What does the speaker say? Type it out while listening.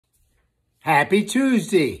Happy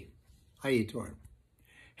Tuesday. How you doing?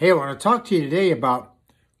 Hey, I want to talk to you today about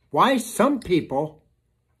why some people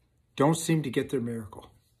don't seem to get their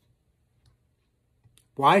miracle.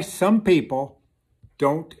 Why some people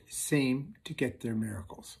don't seem to get their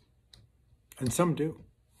miracles. And some do.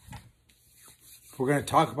 We're going to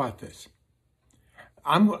talk about this.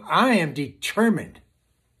 I am determined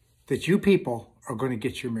that you people are going to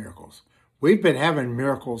get your miracles. We've been having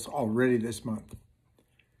miracles already this month.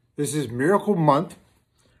 This is Miracle Month.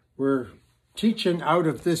 We're teaching out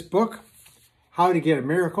of this book, How to Get a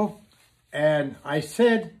Miracle. And I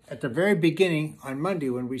said at the very beginning on Monday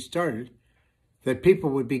when we started that people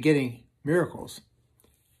would be getting miracles.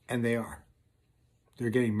 And they are. They're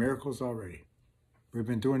getting miracles already. We've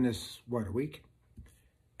been doing this, a week?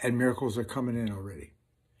 And miracles are coming in already.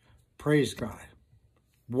 Praise God.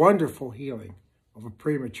 Wonderful healing of a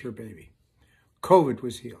premature baby. COVID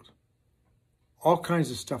was healed. All kinds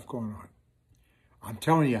of stuff going on. I'm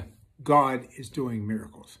telling you, God is doing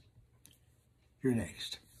miracles. You're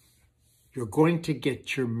next. You're going to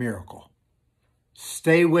get your miracle.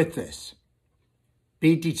 Stay with this.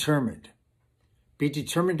 Be determined. Be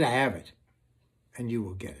determined to have it, and you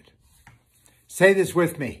will get it. Say this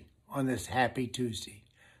with me on this Happy Tuesday.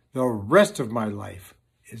 The rest of my life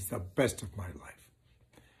is the best of my life.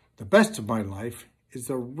 The best of my life is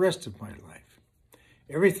the rest of my life.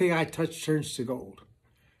 Everything I touch turns to gold.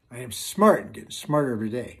 I am smart and getting smarter every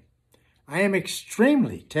day. I am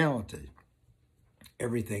extremely talented.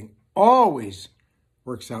 Everything always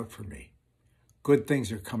works out for me. Good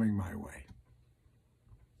things are coming my way.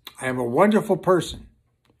 I am a wonderful person.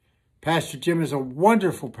 Pastor Jim is a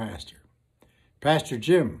wonderful pastor. Pastor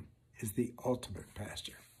Jim is the ultimate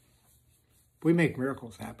pastor. We make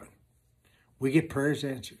miracles happen. We get prayers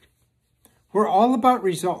answered. We're all about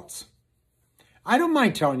results. I don't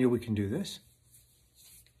mind telling you we can do this.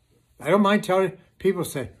 I don't mind telling you. People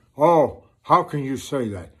say, oh, how can you say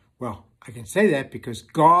that? Well, I can say that because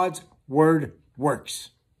God's word works.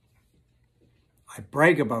 I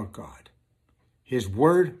brag about God. His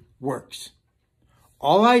word works.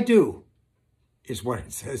 All I do is what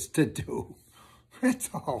it says to do. That's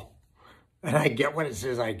all. And I get what it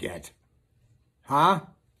says I get. Huh?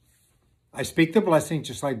 I speak the blessing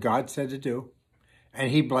just like God said to do. And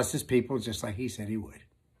he blesses people just like he said he would.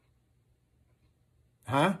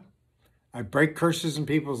 Huh? I break curses in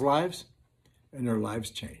people's lives, and their lives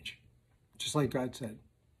change. Just like God said.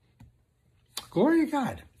 Glory to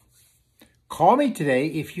God. Call me today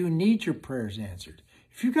if you need your prayers answered.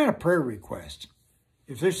 If you've got a prayer request,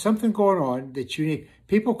 if there's something going on that you need,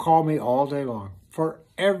 people call me all day long for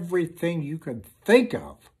everything you can think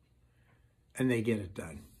of, and they get it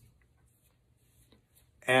done.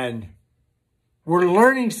 And we're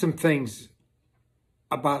learning some things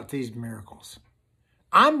about these miracles.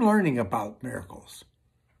 I'm learning about miracles.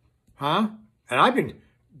 Huh? And I've been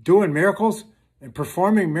doing miracles and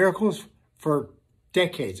performing miracles for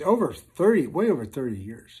decades, way over 30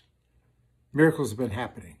 years. Miracles have been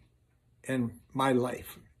happening in my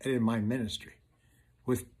life and in my ministry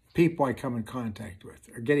with people I come in contact with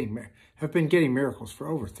have been getting miracles for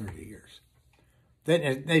over 30 years.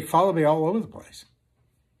 They follow me all over the place.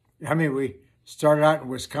 I mean, we started out in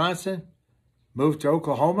Wisconsin, moved to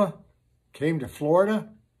Oklahoma, came to Florida,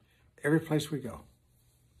 every place we go.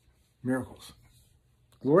 Miracles.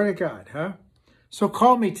 Glory to God, huh? So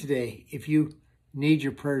call me today if you need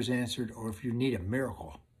your prayers answered or if you need a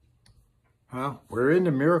miracle. Huh? We're in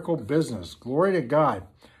the miracle business. Glory to God.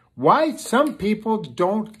 Why some people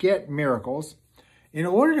don't get miracles. In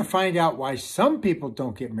order to find out why some people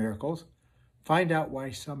don't get miracles, find out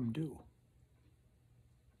why some do.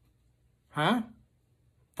 Huh?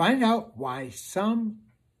 Find out why some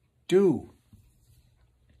do.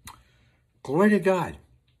 Glory to God.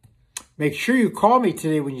 Make sure you call me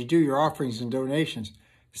today when you do your offerings and donations.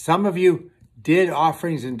 Some of you did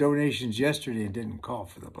offerings and donations yesterday and didn't call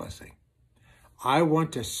for the blessing. I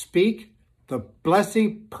want to speak the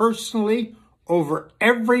blessing personally over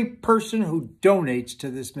every person who donates to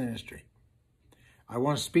this ministry. I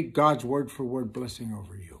want to speak God's word for word blessing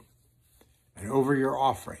over you and over your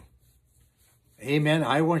offering. Amen.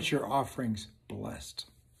 I want your offerings blessed.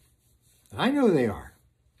 And I know they are,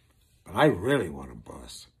 but I really want them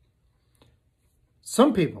blessed.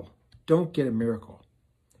 Some people don't get a miracle.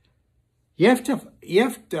 You have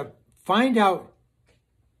to find out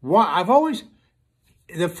why.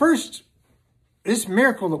 This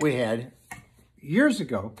miracle that we had years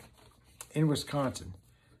ago in Wisconsin,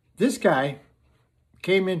 this guy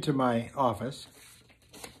came into my office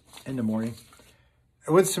in the morning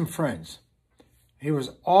with some friends. He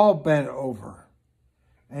was all bent over,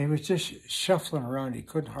 and he was just shuffling around. He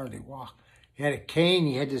couldn't hardly walk. He had a cane.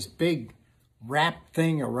 He had this big wrap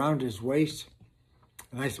thing around his waist.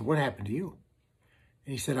 And I said, what happened to you?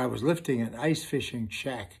 And he said, I was lifting an ice fishing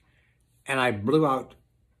shack and I blew out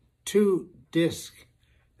 2 discs.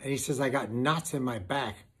 And he says, I got knots in my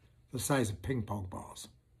back the size of ping pong balls.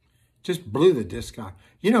 Just blew the disc out.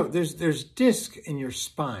 You know, there's discs in your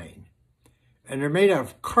spine and they're made out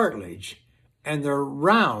of cartilage and they're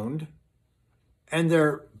round and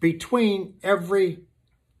they're between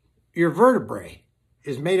your vertebrae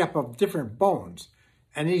is made up of different bones.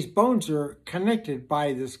 And these bones are connected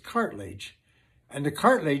by this cartilage. And the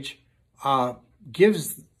cartilage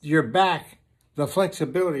gives your back the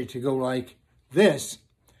flexibility to go like this,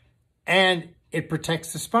 and it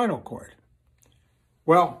protects the spinal cord.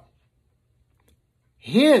 Well,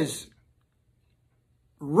 his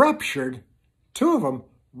ruptured, 2 of them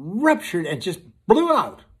ruptured and just blew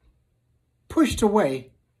out, pushed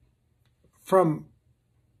away from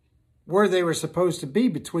where they were supposed to be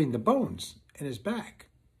between the bones in his back.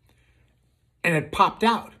 And it popped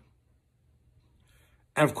out.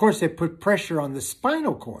 And of course, they put pressure on the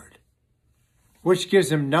spinal cord, which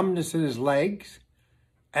gives him numbness in his legs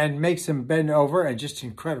and makes him bend over and just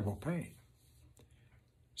incredible pain.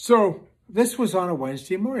 So this was on a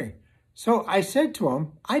Wednesday morning. So I said to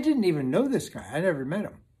him, I didn't even know this guy. I never met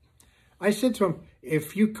him. I said to him,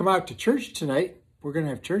 if you come out to church tonight, we're going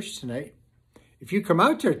to have church tonight. If you come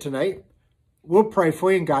out there tonight, we'll pray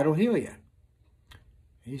for you and God will heal you.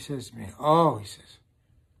 He says to me, oh, he says,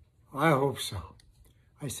 I hope so.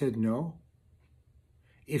 I said, no.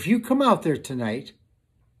 If you come out there tonight,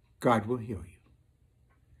 God will heal you.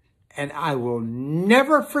 And I will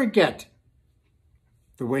never forget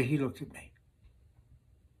the way he looked at me.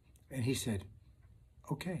 And he said,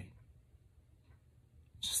 okay.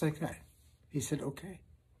 Just like that. He said, okay.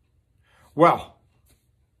 Well,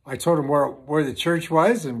 I told him where the church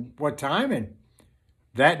was and what time. And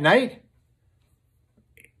that night,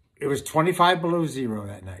 it was 25 below zero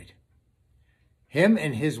that night. Him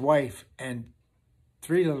and his wife and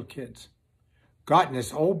 3 little kids got in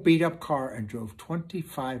this old beat-up car and drove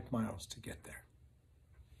 25 miles to get there.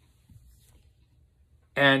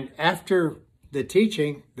 And after the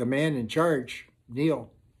teaching, the man in charge,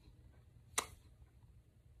 Neil,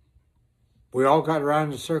 we all got around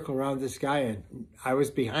in a circle around this guy, and I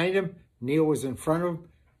was behind him, Neil was in front of him,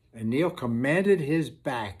 and Neil commanded his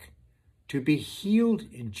back to be healed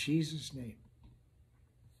in Jesus' name.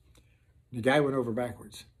 The guy went over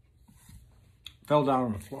backwards, fell down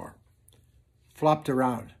on the floor, flopped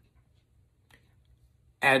around.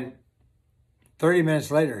 And 30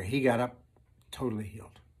 minutes later, he got up totally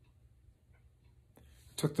healed.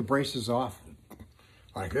 Took the braces off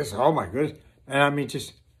like this. Oh, my goodness. And I mean,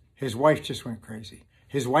 just his wife just went crazy.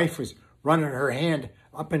 His wife was running her hand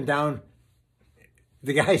up and down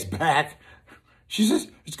the guy's back. She says,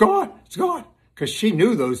 it's gone, it's gone. Because she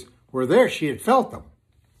knew those were there. She had felt them.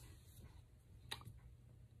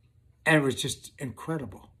 And it was just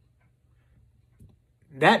incredible.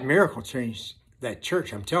 That miracle changed that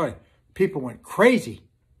church. I'm telling you, people went crazy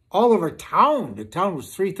all over town. The town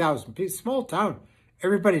was 3,000 people, small town.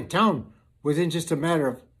 Everybody in town, within just a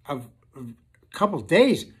matter of a couple of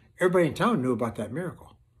days, everybody in town knew about that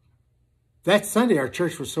miracle. That Sunday, our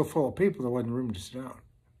church was so full of people, there wasn't room to sit down.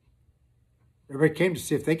 Everybody came to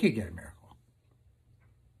see if they could get a miracle.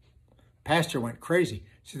 Pastor went crazy.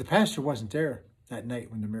 See, the pastor wasn't there that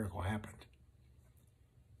night when the miracle happened.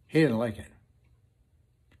 He didn't like it.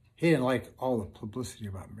 He didn't like all the publicity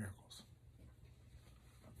about miracles.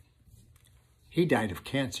 He died of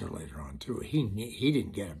cancer later on, too. He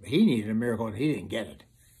didn't get it. He needed a miracle, and he didn't get it.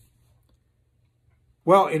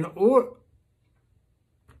 Well,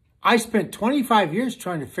 I spent 25 years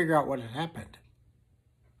trying to figure out what had happened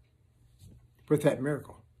with that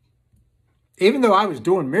miracle. Even though I was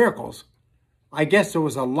doing miracles, I guess there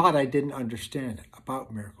was a lot I didn't understand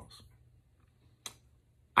about miracles.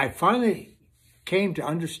 I finally came to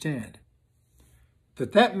understand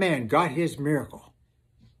that that man got his miracle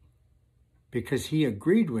because he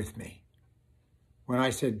agreed with me when I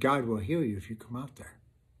said, God will heal you if you come out there.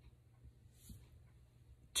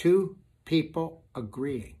 2 people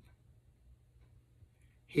agreeing.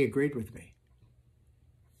 He agreed with me.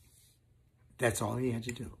 That's all he had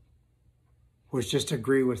to do, was just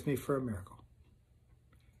agree with me for a miracle.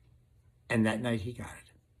 And that night he got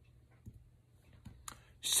it.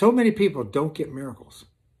 So many people don't get miracles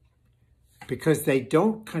because they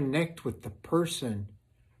don't connect with the person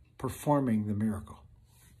performing the miracle.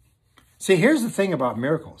 See, here's the thing about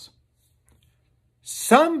miracles.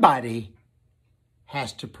 Somebody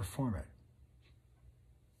has to perform it.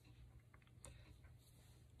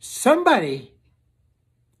 Somebody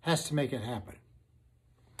has to make it happen.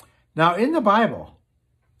 Now, in the Bible,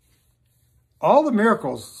 all the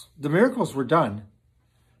miracles were done.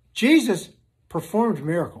 Jesus performed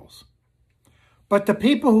miracles. But the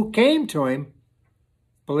people who came to him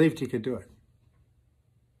believed he could do it.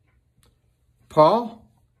 Paul,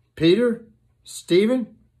 Peter,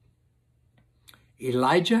 Stephen,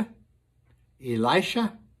 Elijah,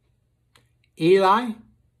 Elisha, Eli,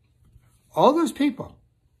 all those people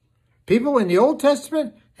in the Old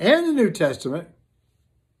Testament and the New Testament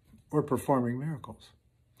were performing miracles.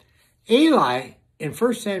 Eli, in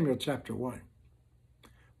 1 Samuel chapter 1,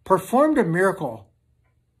 performed a miracle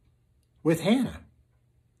with Hannah.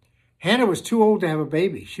 Hannah was too old to have a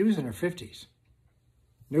baby. She was in her 50s.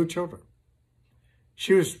 No children.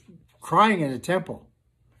 She was crying in the temple.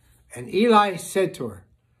 And Eli said to her,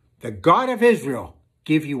 "The God of Israel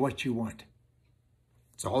give you what you want."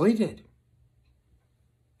 That's all he did.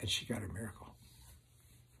 And she got a miracle.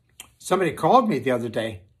 Somebody called me the other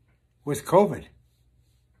day with COVID.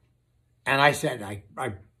 And I said,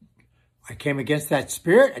 I came against that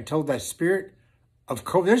spirit. I told that spirit of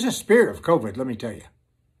COVID. There's a spirit of COVID, let me tell you.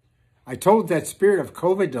 I told that spirit of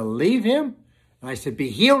COVID to leave him. And I said, be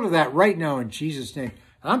healed of that right now in Jesus' name.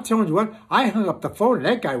 And I'm telling you what, I hung up the phone and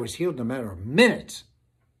that guy was healed in a matter of minutes.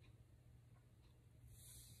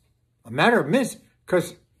 A matter of minutes,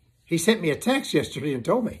 because he sent me a text yesterday and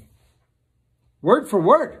told me. Word for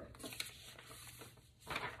word.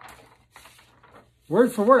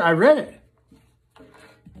 Word for word. I read it.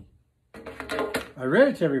 I read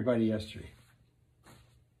it to everybody yesterday.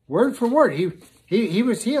 Word for word. He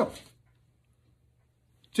was healed.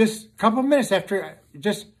 Just a couple minutes after,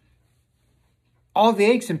 just all the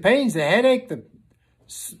aches and pains, the headache, the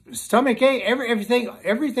stomach ache,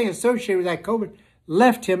 everything associated with that COVID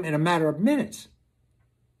left him in a matter of minutes.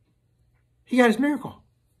 He got his miracle.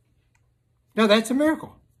 Now that's a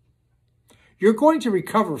miracle. You're going to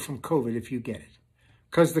recover from COVID if you get it.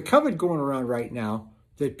 Because the COVID going around right now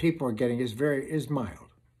that people are getting is mild.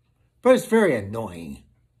 But it's very annoying.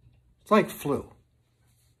 It's like flu.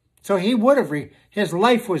 So he would have, his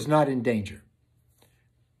life was not in danger.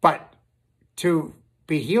 But to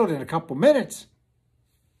be healed in a couple minutes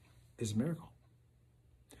is a miracle.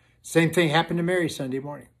 Same thing happened to Mary Sunday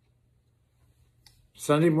morning.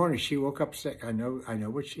 Sunday morning, she woke up sick. I know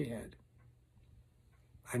what she had.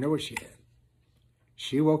 I know what she had.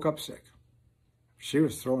 She woke up sick. She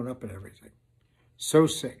was throwing up and everything. So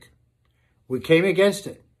sick. We came against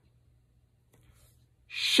it.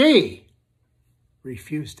 She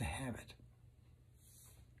refused to have it.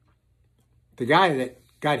 The guy that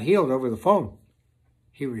got healed over the phone,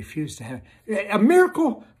 he refused to have it. A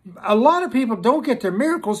miracle, a lot of people don't get their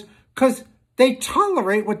miracles because they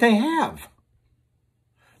tolerate what they have.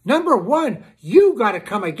 Number one, you got to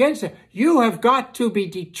come against it. You have got to be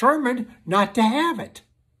determined not to have it.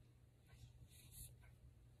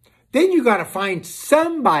 Then you got to find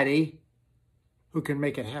somebody who can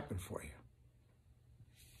make it happen for you.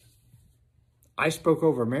 I spoke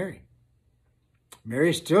over Mary.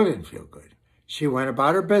 Mary still didn't feel good. She went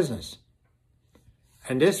about her business.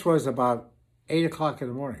 And this was about 8 o'clock in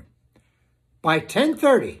the morning. By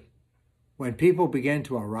 10:30, when people began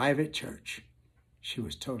to arrive at church, she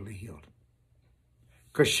was totally healed.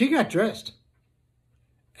 Because she got dressed.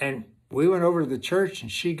 And we went over to the church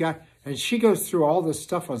and she goes through all this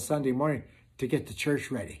stuff on Sunday morning to get the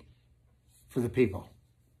church ready for the people.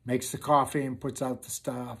 Makes the coffee and puts out the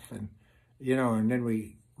stuff and, and then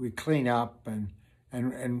we clean up and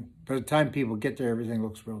by the time people get there, everything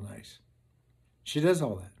looks real nice. She does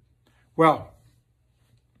all that. Well,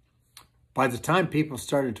 by the time people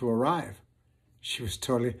started to arrive, she was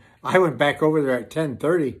totally... I went back over there at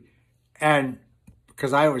 10:30 and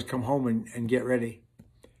because I always come home and get ready.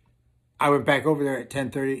 I went back over there at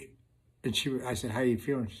 10:30 and I said, how are you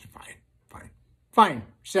feeling? She said, fine.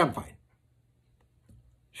 She said, I'm fine.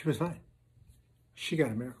 She was fine. She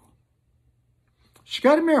got a miracle. She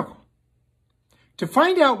got a miracle. To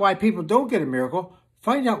find out why people don't get a miracle,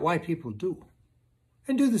 find out why people do.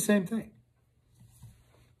 And do the same thing.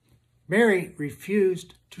 Mary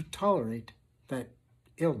refused to tolerate that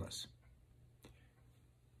illness.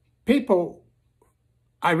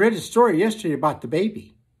 I read a story yesterday about the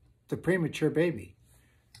baby, the premature baby.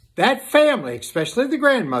 That family, especially the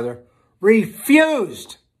grandmother,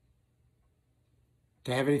 refused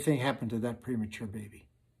to have anything happen to that premature baby.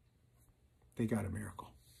 They got a miracle.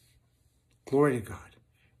 Glory to God.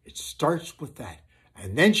 It starts with that.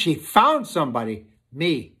 And then she found somebody,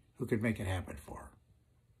 me, who could make it happen for her.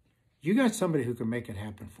 You got somebody who can make it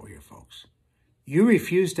happen for you, folks. You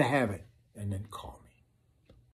refuse to have it, and then call me.